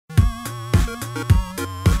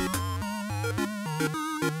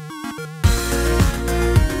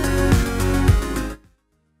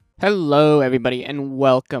Hello everybody and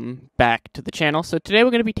welcome back to the channel. So today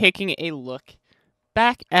we're going to be taking a look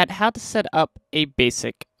back at how to set up a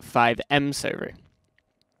basic FiveM server.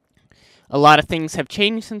 A lot of things have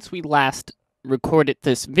changed since we last recorded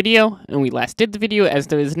this video and we last did the video, as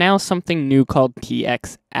there is now something new called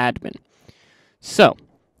txAdmin. So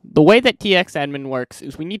the way that txAdmin works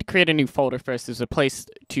is we need to create a new folder first as a place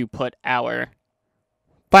to put our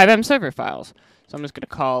FiveM server files. So I'm just going to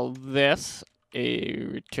call this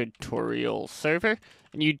a tutorial server,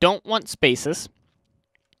 and you don't want spaces,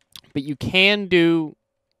 but you can do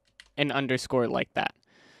an underscore like that.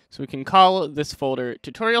 So we can call this folder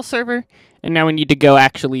tutorial server, and now we need to go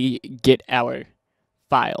actually get our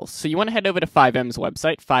files. So you want to head over to FiveM's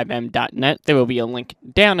website, fivem.net. There will be a link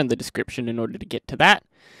down in the description in order to get to that.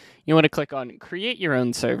 You want to click on create your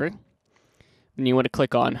own server, and you want to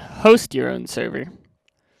click on host your own server,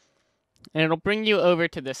 and it'll bring you over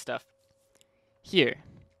to this stuff here.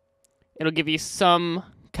 It'll give you some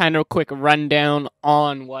kind of quick rundown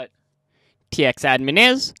on what txAdmin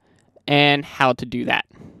is and how to do that.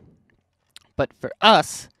 But for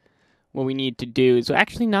us, what we need to do is we're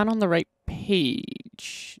actually not on the right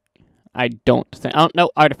page. I don't think. Oh, no,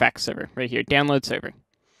 artifact server right here, download server.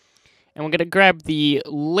 And we're going to grab the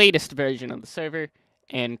latest version of the server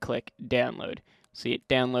and click download. See, it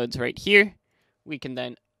downloads right here. We can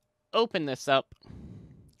then open this up,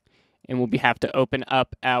 and we'll have to open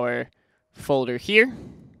up our folder here.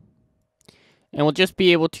 And we'll just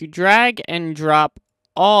be able to drag and drop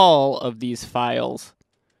all of these files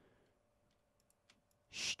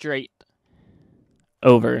straight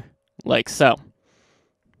over like so.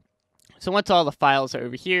 So once all the files are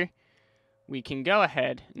over here, we can go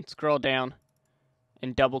ahead and scroll down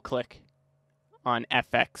and double click on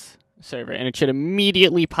FX server, and it should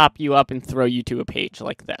immediately pop you up and throw you to a page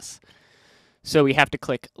like this. So we have to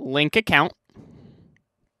click link account,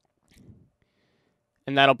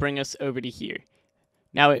 and that'll bring us over to here.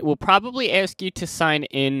 Now it will probably ask you to sign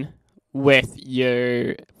in with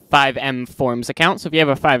your FiveM Forms account. So if you have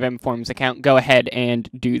a FiveM Forms account, go ahead and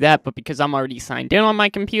do that. But because I'm already signed in on my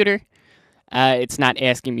computer, it's not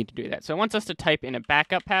asking me to do that. So it wants us to type in a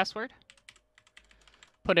backup password.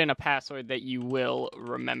 Put in a password that you will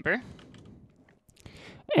remember,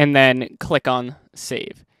 and then click on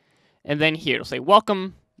save. And then here it'll say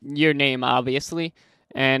welcome, your name obviously,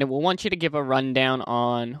 and it will want you to give a rundown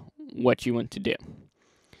on what you want to do.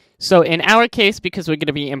 So in our case, because we're going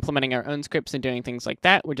to be implementing our own scripts and doing things like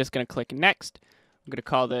that, we're just going to click next. I'm going to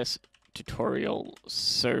call this tutorial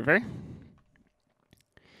server.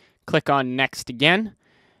 Click on next again,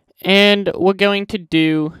 and we're going to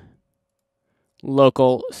do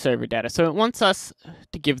local server data. So it wants us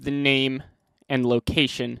to give the name and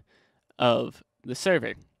location of the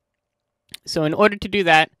server. So in order to do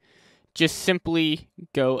that, just simply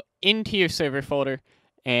go into your server folder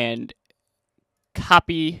and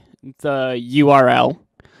copy the URL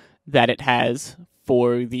that it has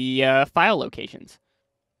for the file locations.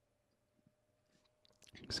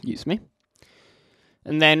 Excuse me.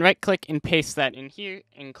 And then right-click and paste that in here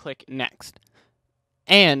and click Next.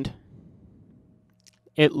 And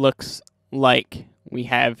it looks like we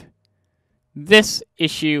have this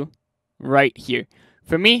issue right here.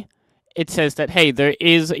 For me, it says that, hey, there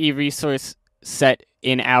is a resource set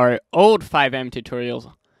in our old FiveM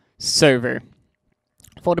tutorials server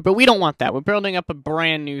folder, but we don't want that. We're building up a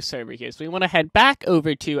brand new server here. So we want to head back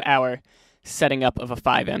over to our setting up of a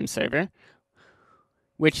FiveM server,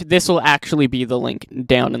 which this will actually be the link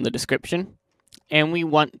down in the description. And we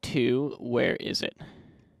want to, where is it?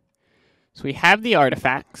 So we have the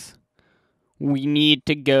artifacts. We need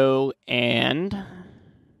to go and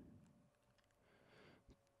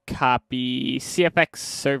copy Cfx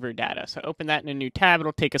Server Data. So open that in a new tab.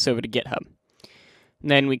 It'll take us over to GitHub.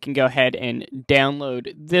 And then we can go ahead and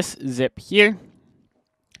download this zip here.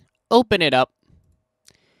 Open it up.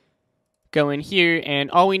 Go in here,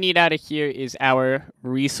 and all we need out of here is our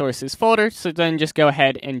resources folder. So then just go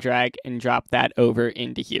ahead and drag and drop that over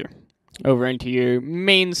into here, over into your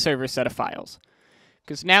main server set of files.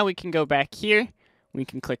 Because now we can go back here, we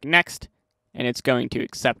can click next, and it's going to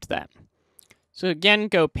accept that. So again,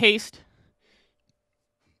 go paste,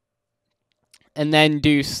 and then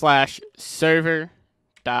do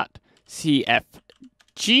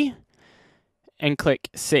 /server.cfg, and click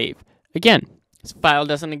save. Again, this file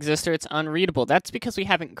doesn't exist or it's unreadable. That's because we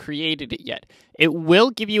haven't created it yet. It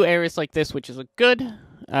will give you errors like this, which is a good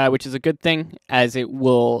thing, as it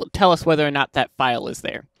will tell us whether or not that file is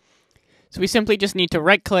there. So we simply just need to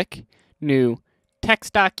right-click, new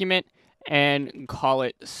text document, and call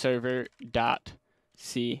it server.cfg.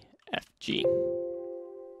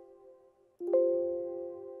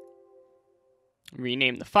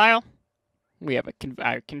 rename the file. We have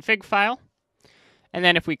our config file. And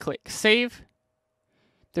then if we click save,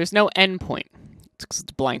 there's no endpoint. It's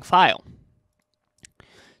a blank file.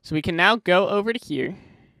 So we can now go over to here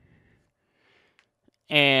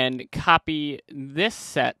and copy this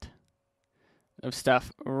set of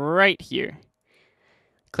stuff right here.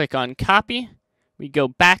 Click on copy. We go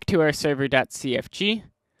back to our server.cfg.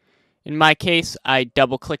 In my case, I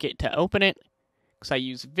double click it to open it because I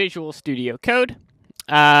use Visual Studio Code.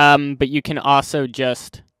 But you can also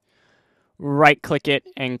just right click it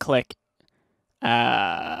and click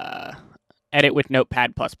edit with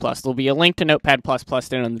Notepad++. There'll be a link to Notepad++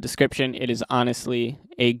 down in the description. It is honestly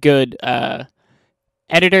a good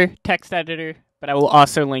editor, text editor, but I will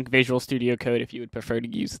also link Visual Studio Code if you would prefer to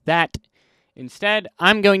use that. Instead,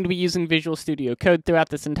 I'm going to be using Visual Studio Code throughout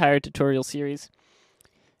this entire tutorial series,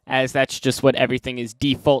 as that's just what everything is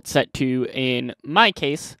default set to in my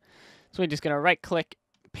case. So we're just going to right-click,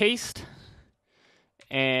 paste,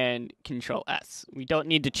 and Control-S. We don't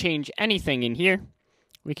need to change anything in here.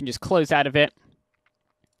 We can just close out of it,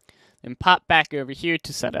 then pop back over here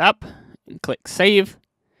to set it up, and click Save,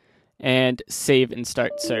 and Save and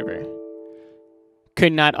Start Server.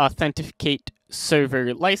 Could not authenticate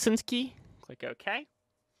server license key. Click OK,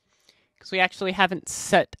 because we actually haven't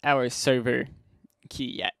set our server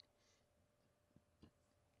key yet.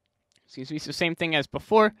 Excuse me, so same thing as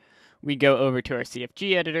before. We go over to our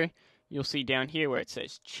CFG editor. You'll see down here where it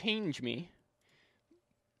says change me.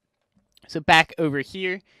 So back over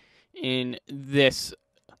here in this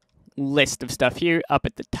list of stuff here, up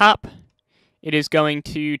at the top, it is going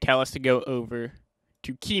to tell us to go over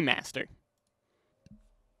to Keymaster.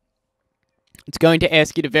 It's going to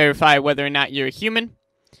ask you to verify whether or not you're a human.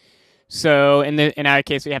 So in our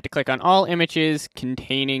case, we have to click on all images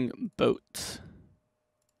containing boats.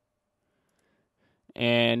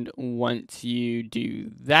 And once you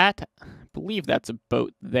do that, I believe that's a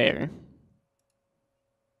boat there.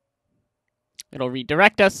 It'll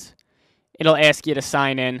redirect us. It'll ask you to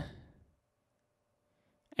sign in.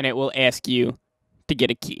 And it will ask you to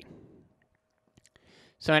get a key.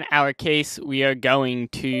 So in our case, we are going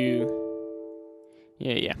to...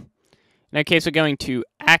 In our case, we're going to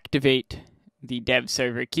activate the dev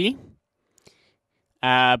server key.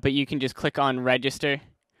 But you can just click on register.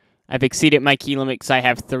 I've exceeded my key limit because I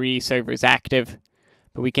have 3 servers active.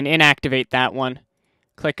 But we can inactivate that one.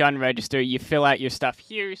 Click on register. You fill out your stuff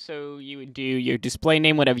here. So you would do your display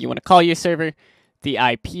name, whatever you want to call your server. The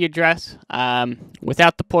IP address.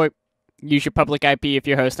 Without the port, use your public IP if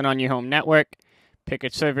you're hosting on your home network. Pick a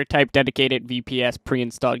server type, dedicated, VPS,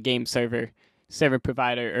 pre-installed game server, server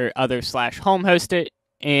provider, or other / home hosted.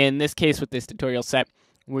 In this case, with this tutorial set,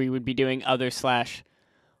 we would be doing other /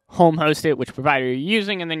 home hosted, which provider you're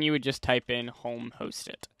using, and then you would just type in home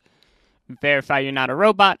hosted. Verify you're not a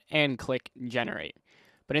robot, and click generate.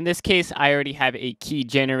 But in this case, I already have a key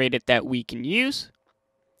generated that we can use.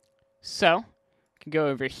 So, we can go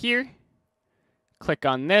over here, click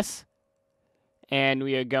on this, and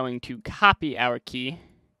we are going to copy our key.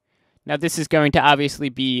 Now this is going to obviously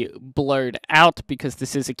be blurred out because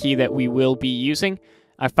this is a key that we will be using.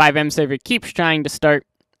 Our FiveM server keeps trying to start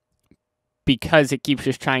because it keeps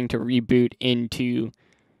just trying to reboot into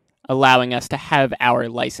allowing us to have our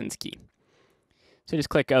license key. So just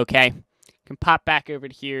click OK. You can pop back over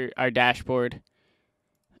to here, our dashboard,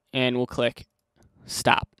 and we'll click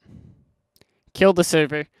stop. Kill the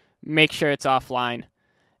server, make sure it's offline,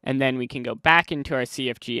 and then we can go back into our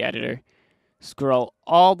CFG editor. Scroll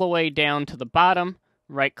all the way down to the bottom,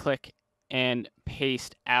 right-click, and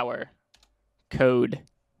paste our code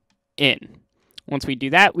in. Once we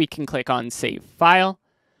do that, we can click on Save File,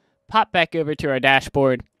 pop back over to our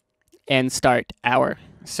dashboard, and start our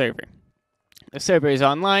server. The server is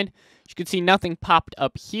online. As you can see, nothing popped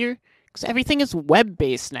up here, because everything is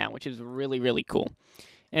web-based now, which is really, really cool.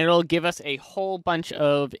 And it'll give us a whole bunch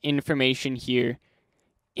of information here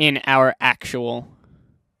in our actual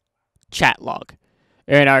chat log,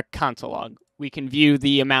 or in our console log. We can view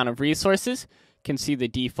the amount of resources, can see the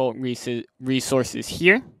default resources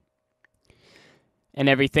here, and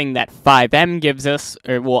everything that FiveM gives us,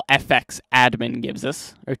 or well, txAdmin gives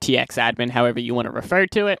us, or txAdmin, however you want to refer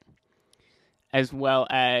to it, as well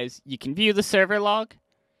as you can view the server log,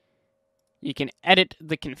 you can edit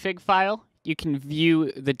the config file, you can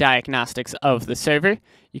view the diagnostics of the server,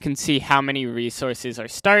 you can see how many resources are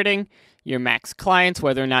starting, your max clients,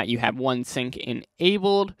 whether or not you have OneSync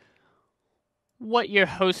enabled, what your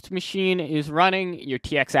host machine is running, your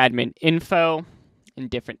txAdmin info, and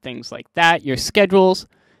different things like that, your schedules,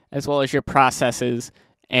 as well as your processes,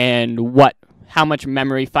 and how much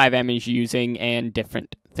memory FiveM is using, and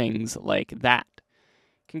different things like that.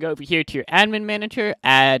 can go over here to your admin manager,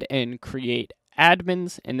 add and create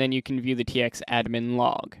admins, and then you can view the txAdmin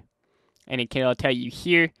log. And it can tell you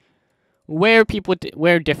here where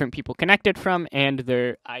different people connected from and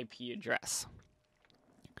their IP address.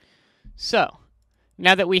 So,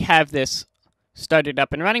 now that we have this started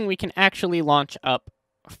up and running, we can actually launch up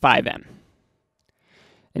FiveM.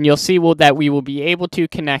 And you'll see that we will be able to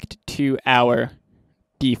connect to our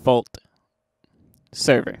default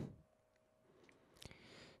server.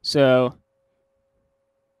 So,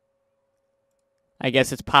 I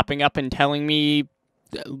guess it's popping up and telling me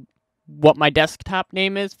what my desktop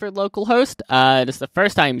name is for localhost. It is the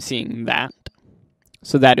first time seeing that,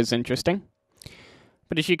 so that is interesting.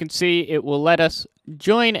 But as you can see, it will let us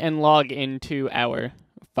join and log into our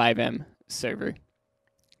FiveM server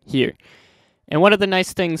here. And one of the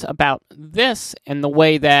nice things about this and the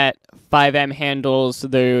way that FiveM handles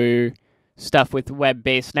their stuff with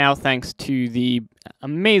web-based now, thanks to the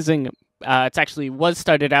amazing, it actually was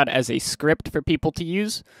started out as a script for people to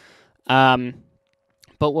use. But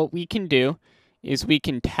what we can do is we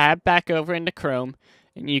can tab back over into Chrome,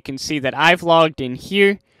 and you can see that I've logged in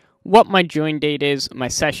here, what my join date is, my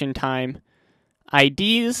session time,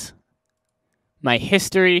 IDs, my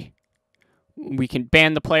history. We can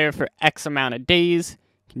ban the player for X amount of days,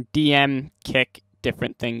 can DM, kick,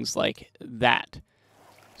 different things like that.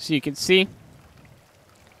 So you can see,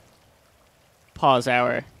 pause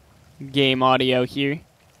our game audio here.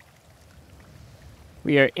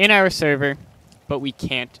 We are in our server, but we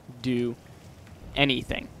can't do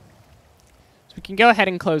anything. So we can go ahead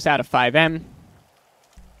and close out of FiveM,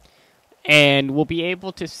 and we'll be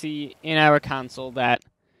able to see in our console that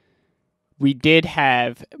we did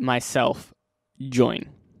have myself join.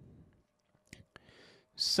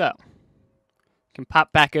 So, we can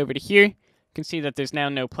pop back over to here. You can see that there's now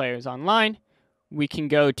no players online. We can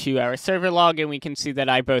go to our server log, and we can see that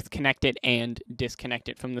I both connected and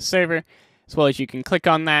disconnected from the server, as well as you can click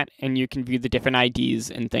on that, and you can view the different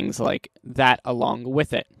IDs and things like that along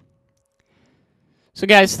with it. So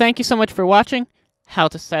guys, thank you so much for watching how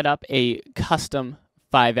to set up a custom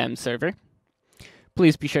FiveM server.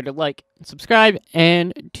 Please be sure to like and subscribe,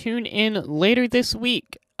 and tune in later this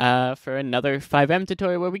week for another FiveM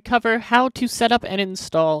tutorial where we cover how to set up and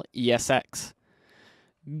install ESX.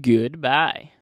 Goodbye.